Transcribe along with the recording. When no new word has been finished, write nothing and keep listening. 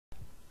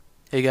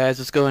Hey guys,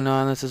 what's going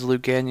on? This is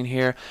Lg.Gaming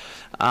here.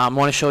 I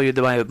want to show you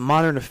my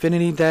modern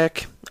Affinity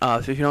deck.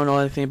 If you don't know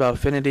anything about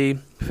Affinity,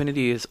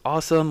 Affinity is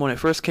awesome. When it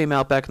first came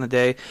out back in the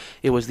day,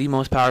 it was the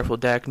most powerful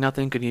deck.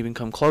 Nothing could even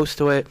come close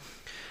to it.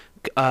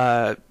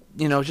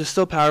 Just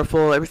so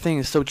powerful. Everything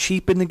is so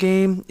cheap in the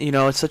game.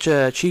 It's such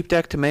a cheap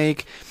deck to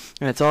make,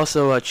 and it's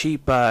also a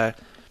cheap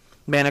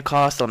mana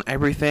cost on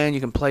everything. You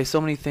can play so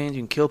many things.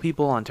 You can kill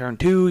people on turn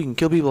 2. You can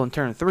kill people on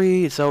turn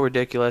 3. It's so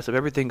ridiculous. If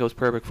everything goes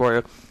perfect for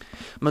you.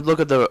 I'm going to look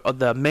at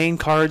the main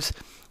cards.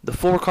 The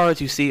 4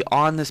 cards you see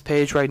on this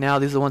page right now,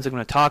 these are the ones I'm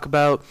going to talk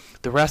about.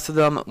 The rest of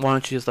them, why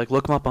don't you just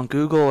look them up on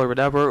Google or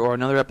whatever, or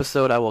another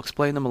episode, I will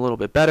explain them a little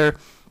bit better.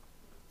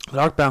 With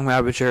Arcbound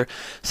Ravager,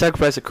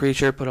 sacrifice a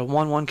creature, put a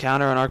 1/1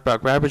 counter on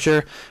Arcbound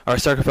Ravager, or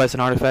sacrifice an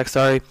artifact,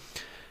 sorry.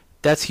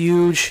 That's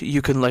huge.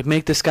 You can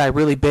make this guy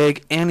really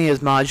big, and he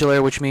is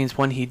modular, which means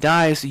when he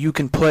dies, you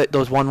can put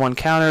those 1/1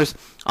 counters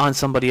on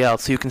somebody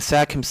else. So you can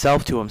sack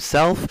himself to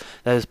himself.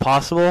 That is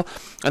possible.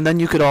 And then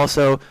you could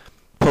also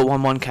put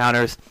 1/1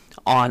 counters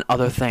on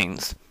other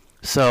things.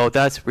 So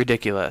that's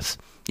ridiculous.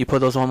 You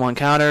put those 1/1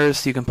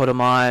 counters, you can put them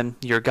on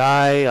your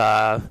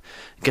guy,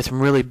 gets him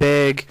really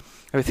big,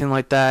 everything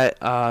like that.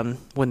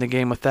 Win the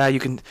game with that.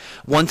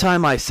 One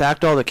time I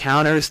sacked all the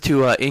counters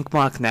to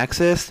Inkmoth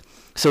Nexus.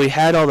 So he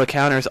had all the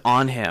counters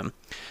on him.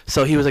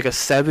 So he was like a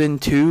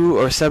 7-2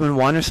 or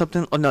 7-1 or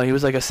something. Oh no, he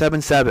was like a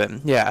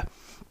 7-7. Yeah.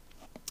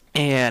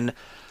 And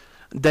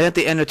then at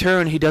the end of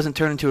turn, he doesn't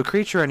turn into a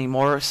creature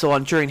anymore. So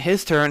during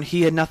his turn,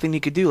 he had nothing he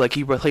could do.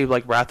 He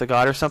played Wrath of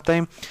God or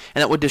something,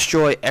 and it would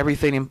destroy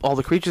everything and all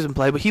the creatures in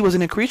play. But he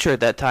wasn't a creature at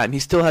that time. He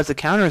still has the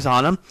counters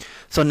on him.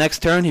 So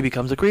next turn, he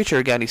becomes a creature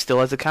again. He still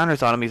has the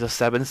counters on him. He's a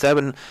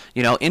 7-7.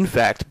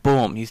 Infect.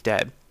 Boom, he's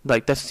dead.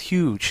 That's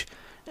huge.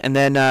 And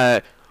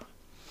then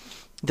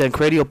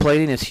cranial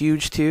plating is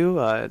huge too.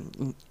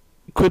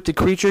 Cryptic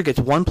creature gets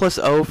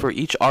 1+0 for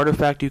each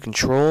artifact you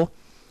control.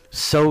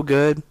 So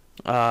good.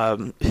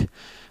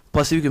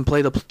 Plus, you can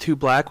play the 2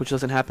 black, which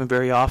doesn't happen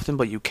very often,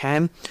 but you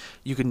can.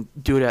 You can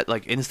do it at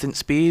instant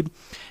speed,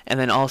 and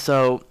then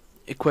also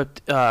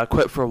equip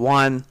for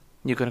 1.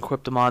 You can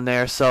equip them on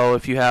there. So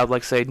if you have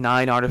say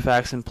 9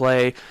 artifacts in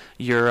play,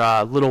 your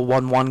little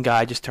 1/1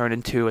 guy just turned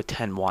into a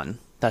 10/1.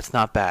 That's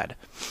not bad.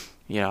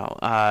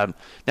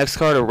 Next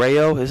card,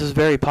 Arayo. This is a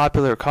very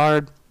popular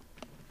card.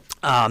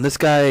 This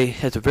guy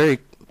has a very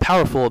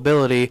powerful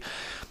ability.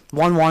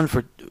 1/1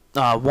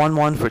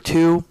 for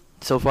 2.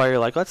 So far,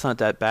 you're that's not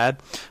that bad.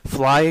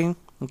 Flying,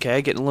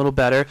 okay, getting a little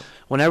better.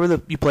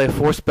 Whenever you play a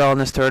 4 spell on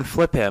this turn,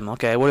 flip him.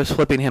 Okay, what does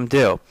flipping him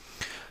do?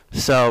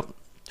 So,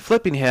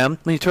 flipping him,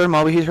 when you turn him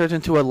over, he turns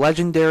into a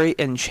legendary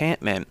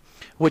enchantment,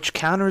 which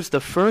counters the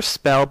first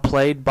spell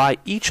played by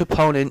each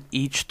opponent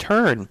each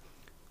turn.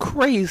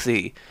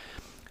 Crazy.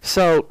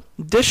 So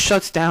this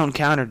shuts down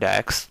counter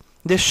decks.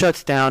 This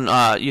shuts down,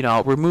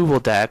 removal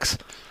decks.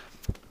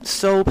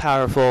 So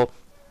powerful.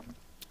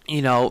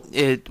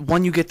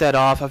 When you get that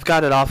off, I've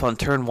got it off on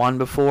turn 1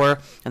 before,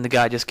 and the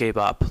guy just gave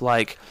up.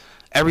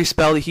 Every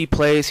spell that he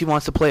plays, he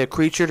wants to play a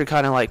creature to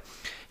kind of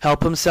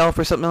help himself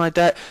or something like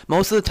that.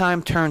 Most of the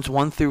time, turns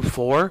 1 through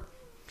 4,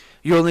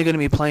 you're only going to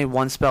be playing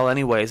 1 spell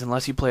anyways,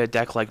 unless you play a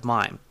deck like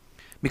mine.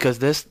 Because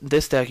this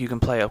deck, you can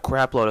play a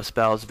crap load of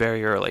spells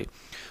very early.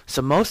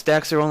 So most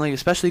decks are only,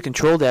 especially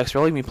control decks, are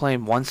only going to be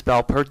playing 1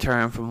 spell per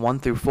turn from 1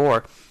 through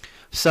 4.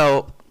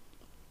 So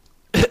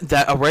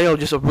that Arayo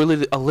just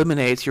really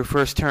eliminates your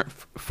first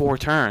 4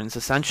 turns,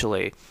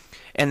 essentially.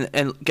 And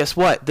guess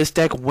what? This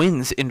deck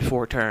wins in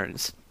 4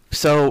 turns.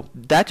 So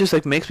that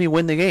just makes me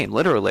win the game,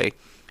 literally.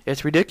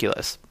 It's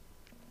ridiculous.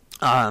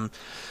 And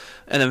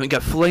then we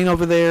got Flame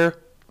over there.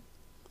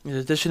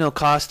 There's additional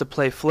cost to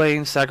play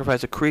Flame,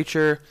 sacrifice a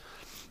creature,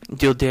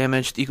 deal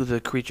damage equal to the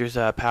creature's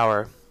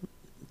power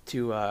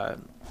to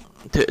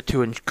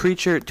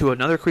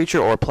another creature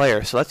or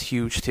player. So that's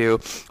huge too.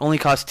 Only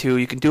costs 2.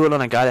 You can do it on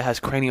a guy that has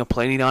cranial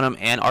plating on him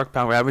and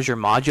Arcbound Ravager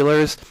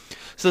modulars.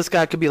 So this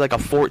guy could be like a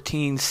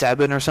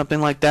 14-7 or something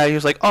like that. You're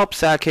just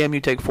sack him,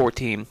 you take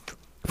 14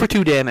 for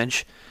 2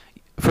 damage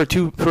for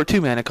 2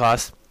 mana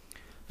cost.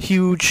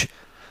 Huge.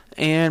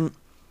 And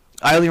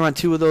I only run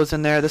 2 of those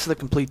in there. This is the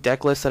complete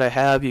deck list that I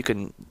have. You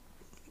can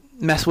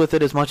mess with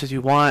it as much as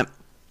you want.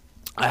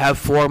 I have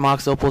 4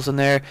 Mox Opals in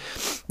there.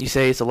 You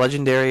say it's a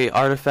legendary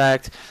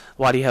artifact.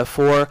 Why do you have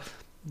 4?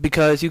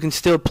 Because you can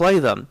still play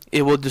them.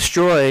 It will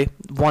destroy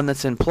one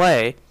that's in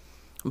play,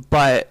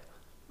 but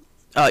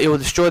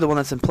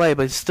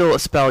it's still a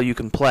spell you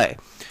can play.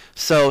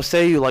 So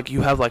say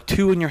you have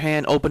 2 in your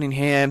hand, opening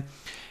hand,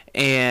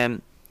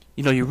 and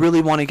you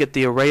really want to get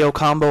the Arayo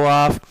combo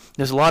off.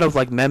 There's a lot of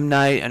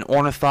Memnite and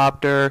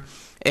Ornithopter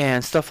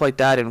and stuff like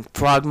that, and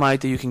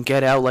Frogmite that you can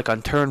get out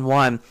on turn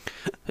 1.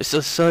 So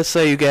let's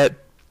say you get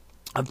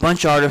a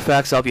bunch of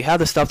artifacts. So if you have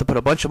the stuff to put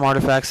a bunch of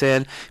artifacts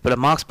in, put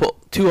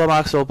 2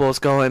 Mox Opals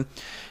going,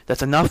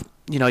 that's enough.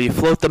 You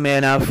float the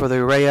mana for the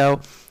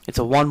Arayo. It's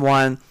a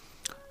 1/1.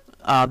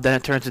 Then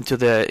it turns into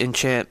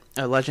the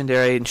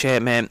legendary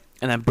enchantment,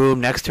 and then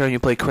boom, next turn you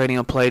play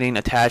Cranial Plating,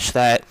 attach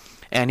that,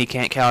 and he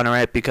can't counter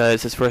it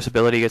because his first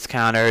ability gets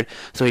countered.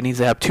 So he needs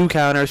to have 2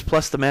 counters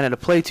plus the mana to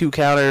play 2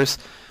 counters.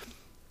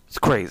 It's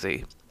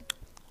crazy.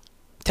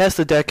 Test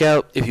the deck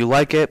out. If you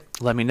like it,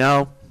 let me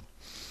know.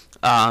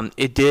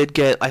 It did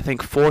get, I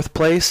think, 4th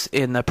place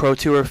in the Pro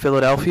Tour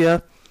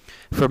Philadelphia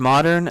for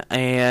Modern,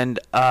 and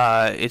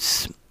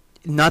it's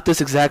not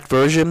this exact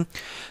version.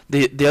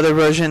 The other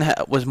version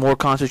was more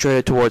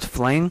concentrated towards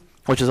Flame,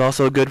 which is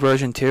also a good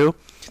version too.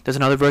 There's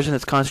another version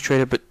that's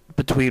concentrated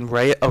between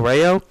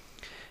Arrayo,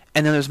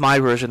 and then there's my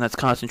version that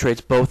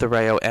concentrates both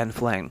Arrayo and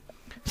Flame.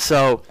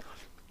 So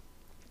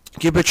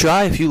give it a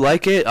try if you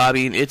like it. I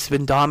mean, it's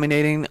been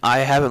dominating. I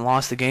haven't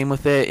lost a game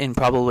with it in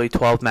probably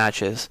 12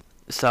 matches.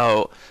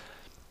 So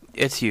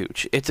it's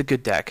huge. It's a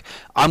good deck.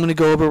 I'm going to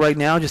go over right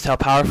now just how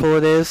powerful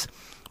it is.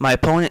 My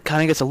opponent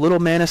kind of gets a little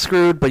mana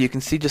screwed, but you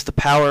can see just the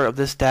power of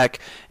this deck,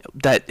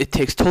 that it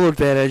takes total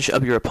advantage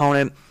of your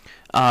opponent,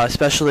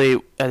 especially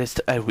at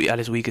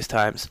his weakest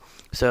times.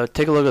 So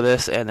take a look at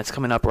this, and it's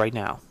coming up right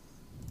now.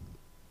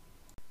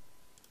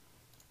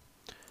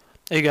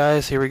 Hey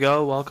guys, here we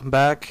go. Welcome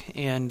back,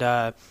 and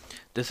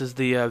this is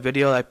the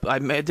video. I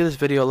did this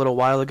video a little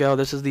while ago.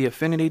 This is the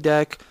Affinity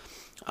deck.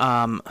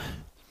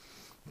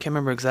 Can't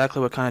remember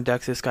exactly what kind of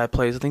decks this guy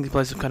plays. I think he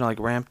plays some kind of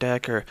like ramp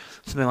deck or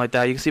something like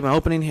that. You can see my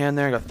opening hand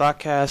there. I got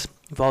Thoughtcast,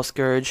 Vault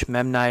Scourge,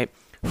 Memnite,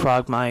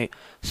 Frogmite,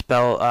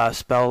 Spell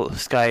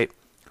Skite.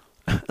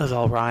 Those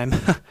all rhyme.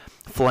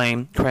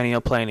 Flame, Cranial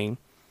Planing.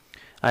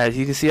 As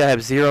you can see, I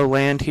have 0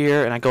 land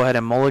here, and I go ahead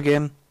and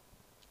mulligan.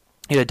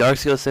 You got a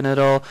Darksteel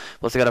Citadel.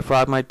 Plus, I got a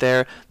Frogmite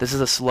there. This is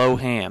a slow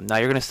hand. Now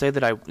you're gonna see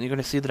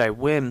that I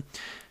win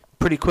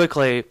pretty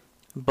quickly,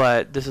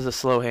 but this is a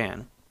slow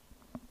hand.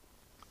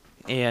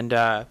 And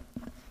here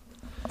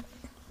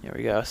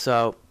we go.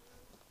 So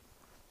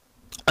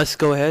let's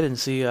go ahead and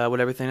see what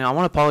everything. I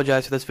want to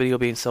apologize for this video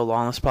being so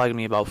long. It's probably gonna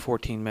be about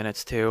 14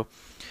 minutes too.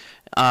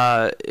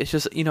 It's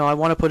just, I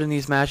want to put in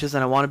these matches,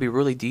 and I want to be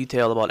really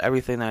detailed about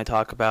everything that I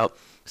talk about,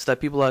 so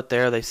that people out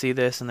there, they see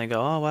this and they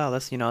go, oh wow,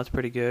 that's that's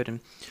pretty good,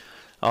 and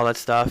all that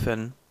stuff.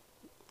 And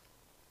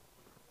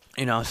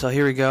so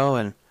here we go.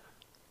 And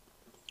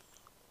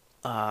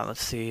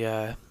let's see.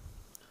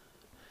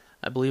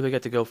 I believe I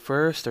get to go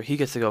first, or he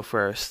gets to go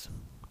first.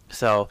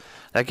 So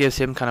that gives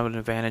him kind of an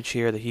advantage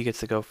here, that he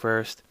gets to go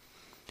first.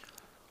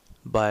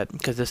 But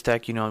because this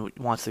deck,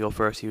 wants to go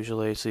first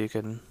usually, so you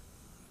can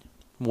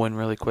win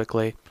really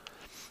quickly.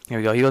 Here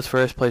we go. He goes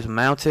first, plays a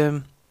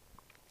mountain,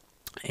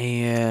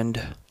 and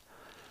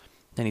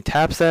then he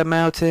taps that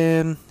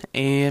mountain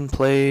and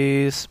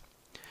plays.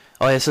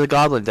 Oh, yeah, this is a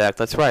Goblin deck.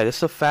 That's right. This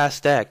is a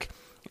fast deck,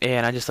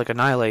 and I just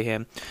annihilate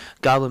him.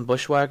 Goblin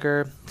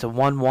Bushwhacker. It's a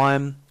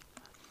 1/1.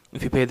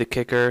 If you pay the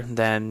kicker,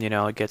 then,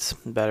 it gets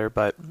better,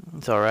 but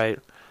it's alright.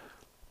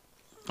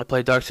 I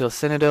played Darksteel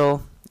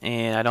Citadel,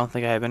 and I don't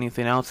think I have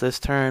anything else this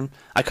turn.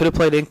 I could have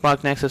played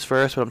Inkmoth Nexus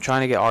first, but I'm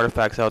trying to get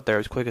artifacts out there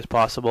as quick as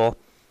possible.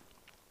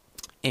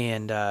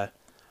 And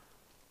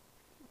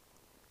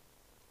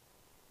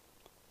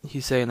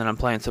he's saying that I'm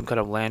playing some kind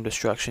of land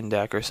destruction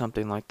deck or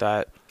something like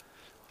that.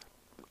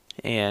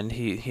 And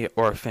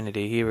or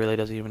Affinity. He really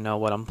doesn't even know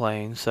what I'm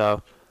playing,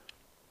 so.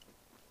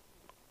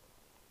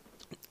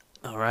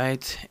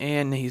 Alright,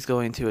 and he's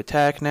going to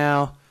attack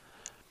now,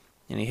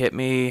 and he hit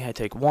me. I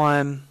take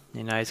 1,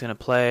 and now he's going to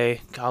play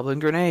Goblin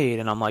Grenade,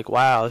 and I'm like,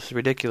 wow, this is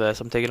ridiculous.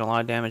 I'm taking a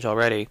lot of damage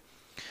already.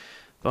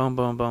 Boom,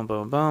 boom, boom,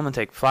 boom, boom, and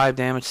take 5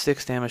 damage,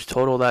 6 damage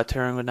total that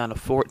turn, went down to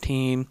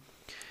 14.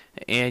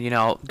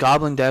 And,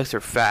 Goblin decks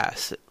are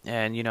fast,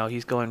 and,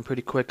 he's going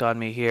pretty quick on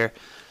me here.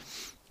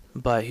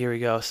 But here we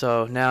go.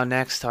 So now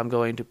next I'm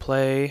going to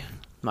play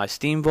my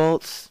Steam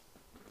Vaults.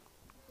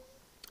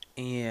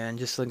 And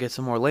just to get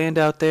some more land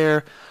out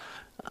there,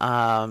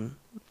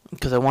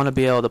 because I want to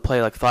be able to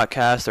play like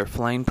Thoughtcast or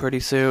Flame pretty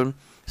soon,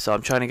 so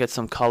I'm trying to get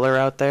some color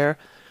out there.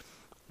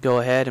 Go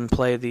ahead and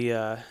play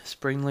the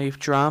Springleaf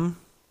Drum,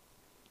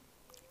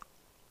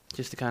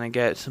 just to kind of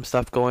get some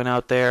stuff going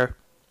out there.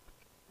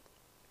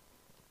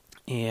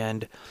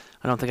 And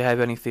I don't think I have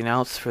anything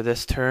else for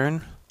this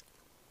turn,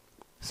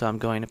 so I'm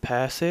going to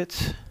pass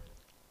it.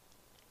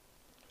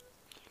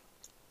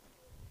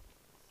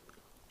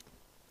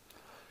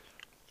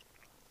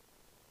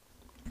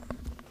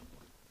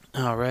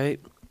 Alright,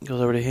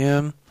 goes over to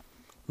him.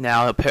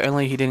 Now,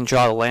 apparently he didn't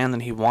draw the land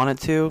that he wanted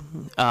to.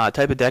 A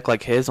type of deck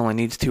like his only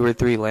needs 2 or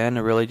 3 land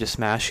to really just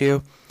smash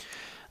you.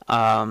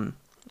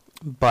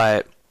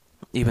 But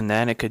even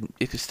then, it could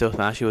still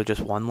smash you with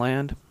just 1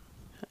 land.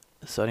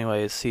 So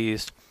anyways, he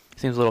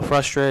seems a little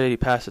frustrated. He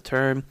passed the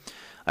turn.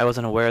 I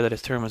wasn't aware that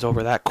his turn was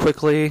over that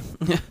quickly.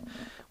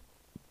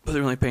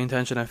 Wasn't really paying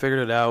attention. I figured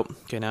it out.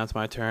 Okay, now it's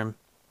my turn.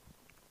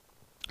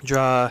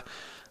 Draw.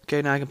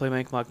 Okay, now I can play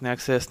Inkmoth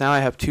Nexus. Now I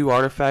have 2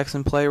 artifacts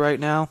in play right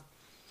now.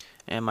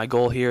 And my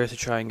goal here is to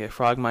try and get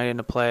Frogmite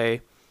into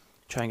play.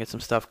 Try and get some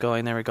stuff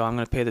going. There we go. I'm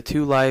going to pay the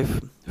 2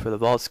 life for the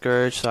Vault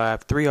Scourge. So I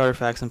have 3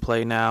 artifacts in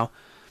play now.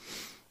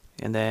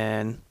 And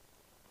then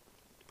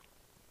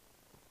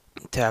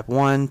tap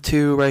 1,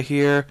 2 right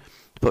here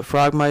to put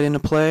Frogmite into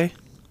play.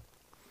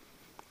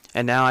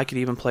 And now I can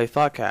even play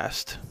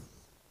Thoughtcast.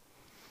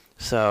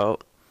 So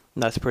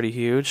That's pretty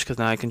huge because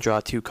now I can draw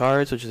 2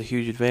 cards, which is a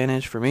huge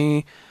advantage for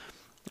me.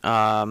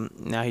 Now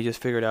he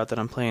just figured out that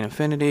I'm playing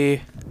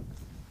Infinity.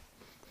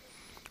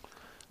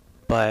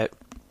 But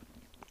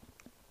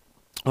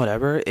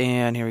whatever.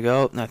 And here we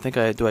go. And I think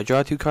do I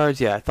draw 2 cards?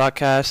 Yeah, I thought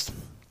cast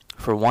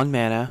for 1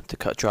 mana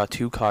to draw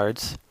 2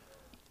 cards.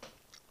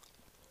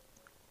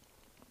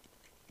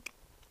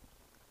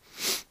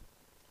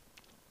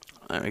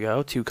 There we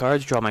go. 2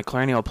 cards. Draw my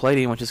Cranial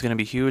Plating, which is going to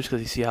be huge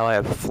because you see how I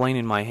have Flame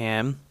in my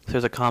hand. So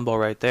there's a combo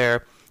right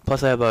there.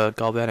 Plus I have a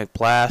Galvanic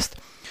Blast.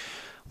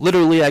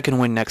 Literally, I can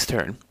win next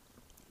turn.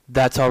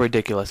 That's how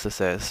ridiculous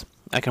this is.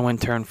 I can win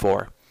turn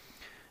 4.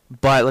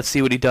 But let's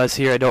see what he does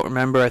here. I don't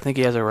remember. I think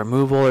he has a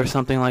removal or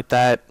something like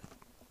that.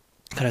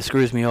 Kind of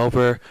screws me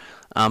over.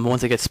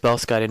 Once I get Spell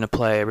Skite into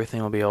play,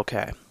 everything will be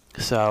okay.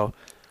 So,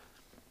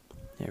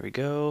 there we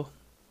go.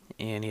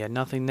 And he had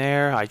nothing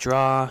there. I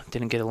draw.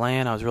 Didn't get a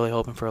land. I was really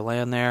hoping for a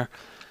land there.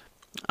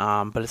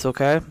 But it's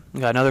okay. I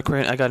got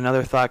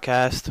another Thought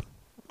Cast.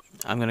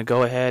 I'm going to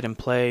go ahead and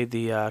play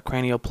the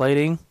Cranial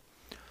Plating.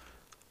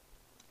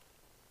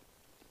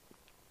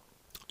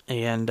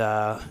 And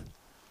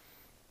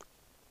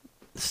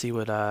see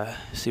what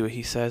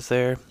he says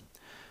there.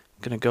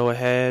 Gonna go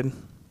ahead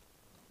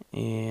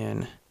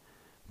and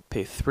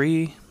pay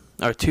 3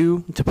 or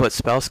 2 to put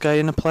Spell Skite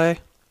into play.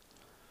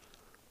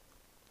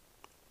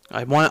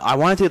 I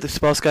wanted to get the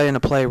Spell Skite into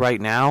play right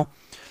now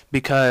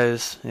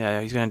because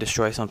he's gonna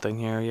destroy something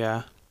here.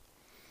 Yeah,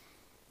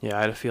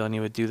 I had a feeling he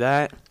would do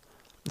that.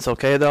 It's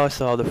okay though. I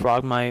saw the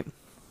Frogmite,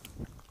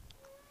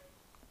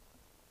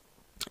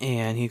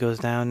 and he goes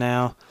down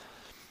now.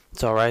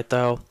 It's alright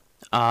though.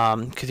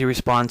 Because he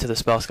responded to the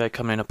Spell Skite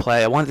coming into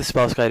play. I wanted the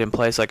Spell Skite in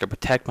play so I could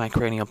protect my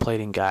Cranial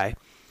Plating guy.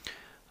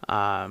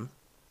 I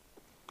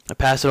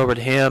pass it over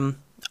to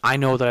him. I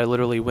know that I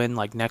literally win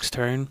like next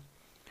turn.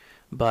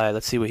 But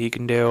let's see what he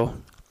can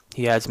do.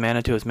 He adds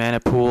mana to his mana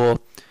pool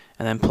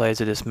and then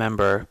plays a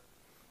Dismember.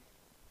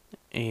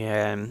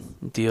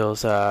 And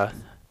deals, I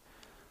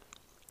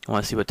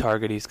want to see what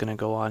target he's going to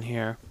go on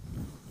here.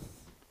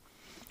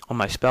 On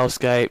my Spell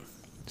Skite.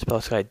 Spell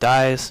Skite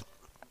dies.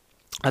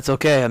 That's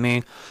okay. I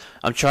mean,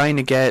 I'm trying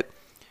to get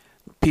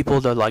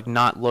people to like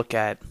not look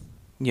at,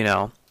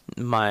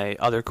 my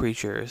other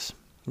creatures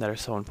that are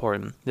so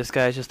important. This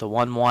guy is just a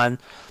 1/1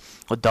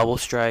 with double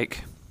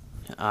strike.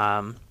 It's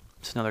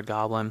another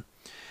goblin.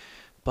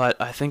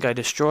 But I think I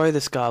destroy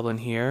this goblin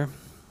here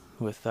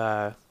with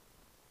I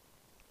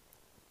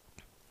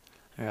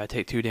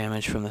take 2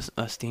 damage from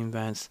the steam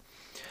vents.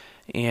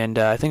 And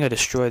I think I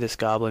destroy this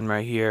goblin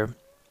right here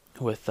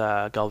with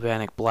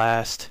Galvanic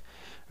Blast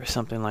or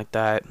something like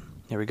that.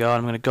 There we go.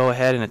 I'm going to go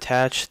ahead and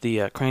attach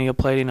the Cranial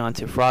Plating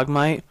onto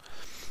Frogmite,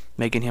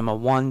 making him a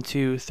 1,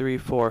 2, 3,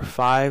 4,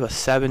 5, a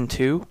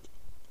 7/2.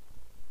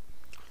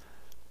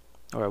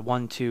 Or a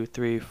 1, 2,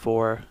 3,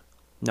 4.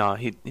 No,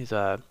 he's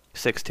a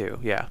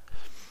 6/2. Yeah.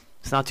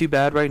 It's not too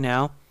bad right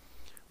now,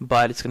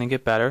 but it's going to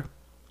get better.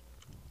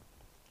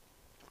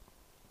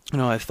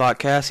 I thought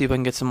cast, see if I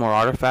can get some more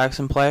artifacts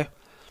in play.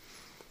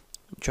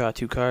 Draw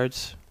 2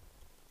 cards.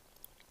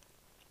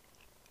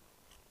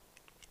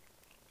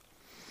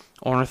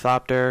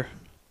 Ornithopter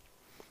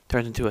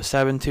turns into a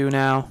 7/2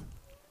 now.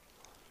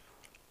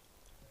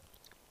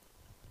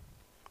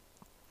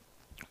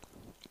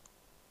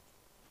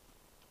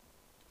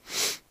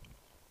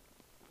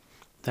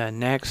 Then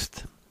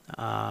next,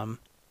 gonna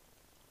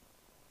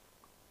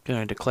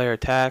declare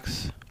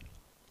attacks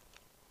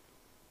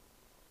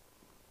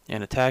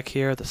and attack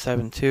here at the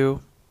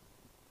 7/2.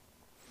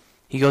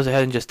 He goes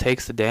ahead and just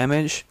takes the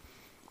damage.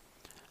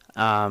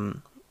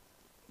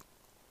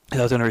 I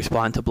was going to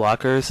respond to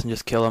blockers and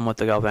just kill him with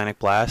the Galvanic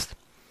Blast.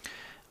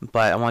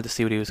 But I wanted to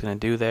see what he was going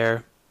to do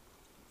there.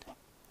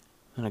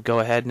 I'm going to go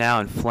ahead now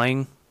and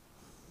fling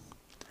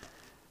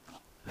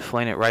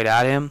it right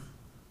at him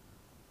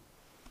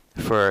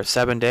for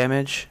 7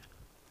 damage.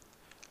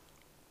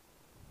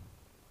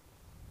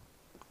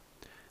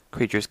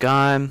 Creature's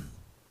gone.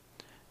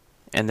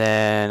 And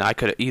then I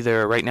could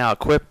either right now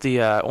equip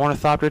the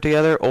Ornithopter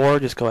together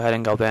or just go ahead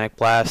and Galvanic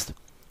Blast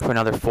for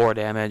another 4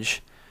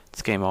 damage.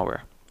 It's game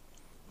over.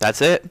 That's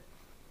it.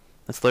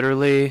 That's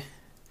literally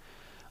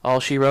all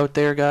she wrote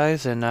there,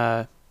 guys. And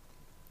I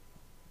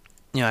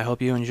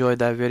hope you enjoyed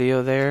that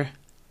video there.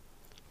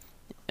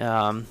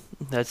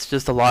 That's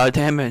just a lot of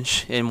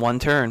damage in 1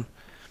 turn,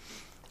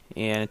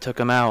 and it took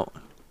him out.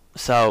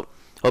 So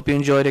hope you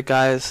enjoyed it,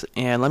 guys,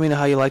 and let me know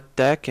how you like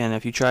the deck, and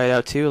if you try it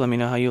out too, let me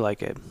know how you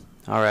like it.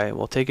 Alright,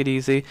 well, take it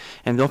easy,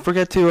 and don't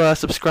forget to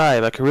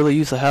subscribe. I could really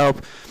use the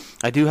help.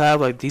 I do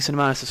have a decent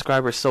amount of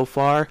subscribers so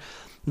far,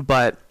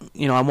 but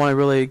I want to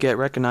really get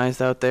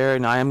recognized out there,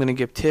 and I am going to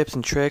give tips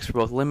and tricks for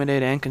both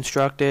limited and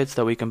constructed so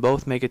that we can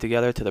both make it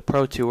together to the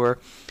Pro Tour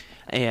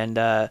and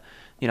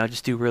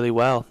just do really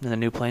well in the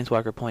new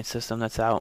Planeswalker point system that's out.